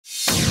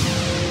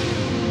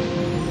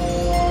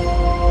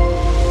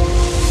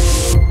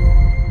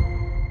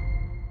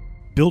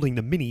Building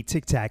the mini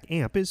Tic-Tac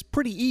amp is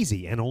pretty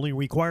easy and only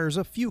requires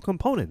a few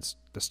components.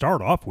 To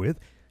start off with,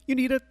 you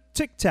need a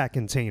Tic-Tac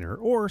container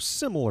or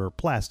similar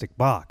plastic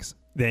box.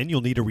 Then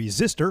you'll need a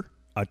resistor,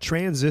 a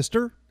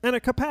transistor, and a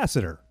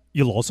capacitor.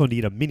 You'll also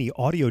need a mini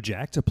audio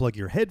jack to plug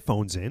your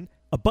headphones in,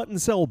 a button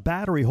cell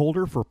battery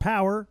holder for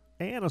power,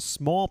 and a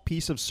small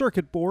piece of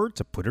circuit board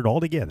to put it all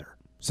together.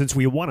 Since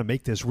we want to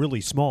make this really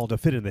small to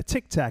fit in the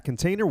Tic-Tac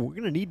container, we're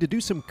going to need to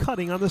do some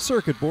cutting on the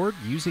circuit board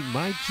using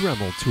my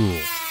Dremel tool.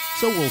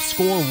 So we'll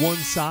score one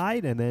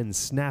side and then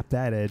snap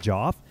that edge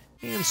off,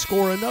 and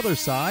score another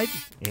side,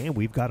 and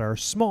we've got our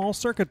small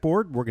circuit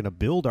board we're going to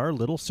build our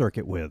little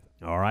circuit with.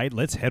 Alright,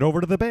 let's head over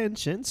to the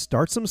bench and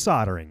start some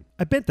soldering.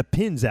 I bent the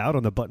pins out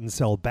on the button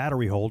cell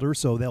battery holder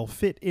so they'll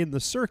fit in the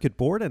circuit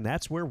board, and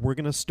that's where we're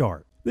going to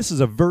start. This is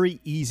a very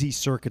easy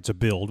circuit to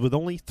build with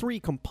only 3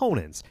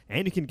 components,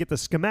 and you can get the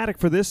schematic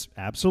for this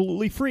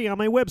absolutely free on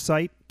my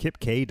website,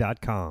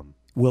 kipkay.com.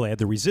 We'll add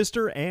the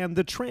resistor and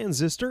the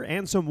transistor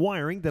and some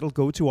wiring that'll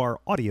go to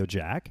our audio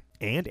jack.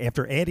 And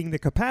after adding the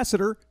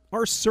capacitor,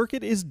 our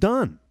circuit is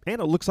done.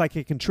 And it looks like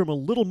I can trim a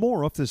little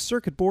more off the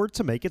circuit board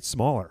to make it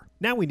smaller.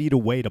 Now we need a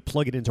way to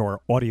plug it into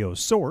our audio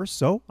source,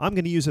 so I'm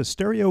going to use a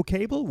stereo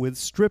cable with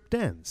stripped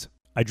ends.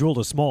 I drilled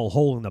a small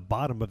hole in the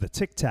bottom of the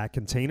Tic-Tac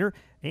container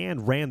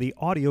and ran the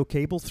audio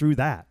cable through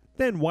that.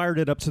 Then wired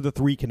it up to the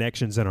 3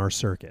 connections in our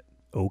circuit.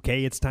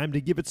 Okay, it's time to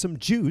give it some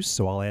juice,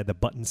 so I'll add the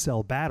button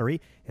cell battery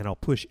and I'll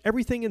push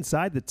everything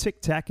inside the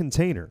Tic-Tac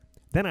container.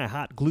 Then I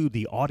hot glued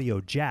the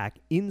audio jack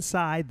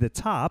inside the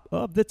top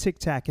of the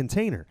Tic-Tac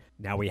container.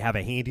 Now we have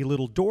a handy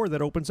little door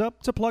that opens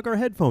up to plug our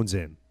headphones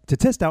in. To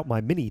test out my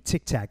mini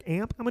Tic-Tac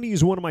amp, I'm going to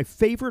use one of my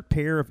favorite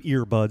pair of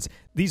earbuds.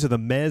 These are the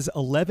Meze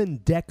 11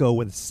 Deco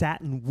with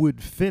satin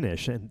wood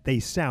finish, and they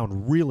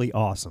sound really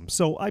awesome.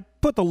 So I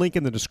put the link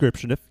in the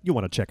description if you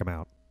want to check them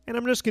out. And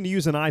I'm just going to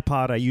use an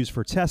iPod I use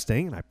for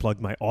testing, and I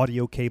plug my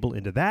audio cable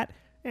into that,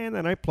 and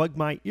then I plug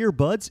my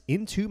earbuds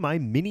into my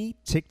mini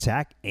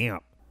Tic-Tac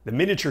amp. The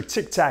miniature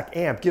Tic-Tac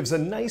amp gives a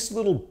nice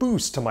little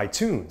boost to my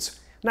tunes.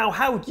 Now,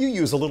 how would you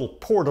use a little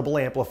portable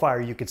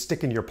amplifier you could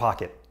stick in your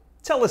pocket?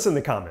 Tell us in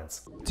the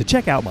comments. To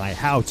check out my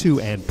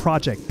how-to and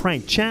project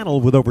prank channel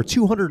with over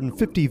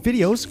 250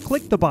 videos,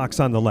 click the box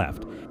on the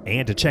left.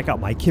 And to check out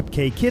my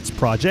kipkay kits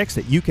projects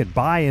that you can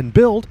buy and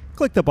build,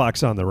 click the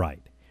box on the right.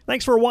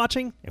 Thanks for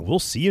watching, and we'll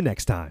see you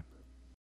next time.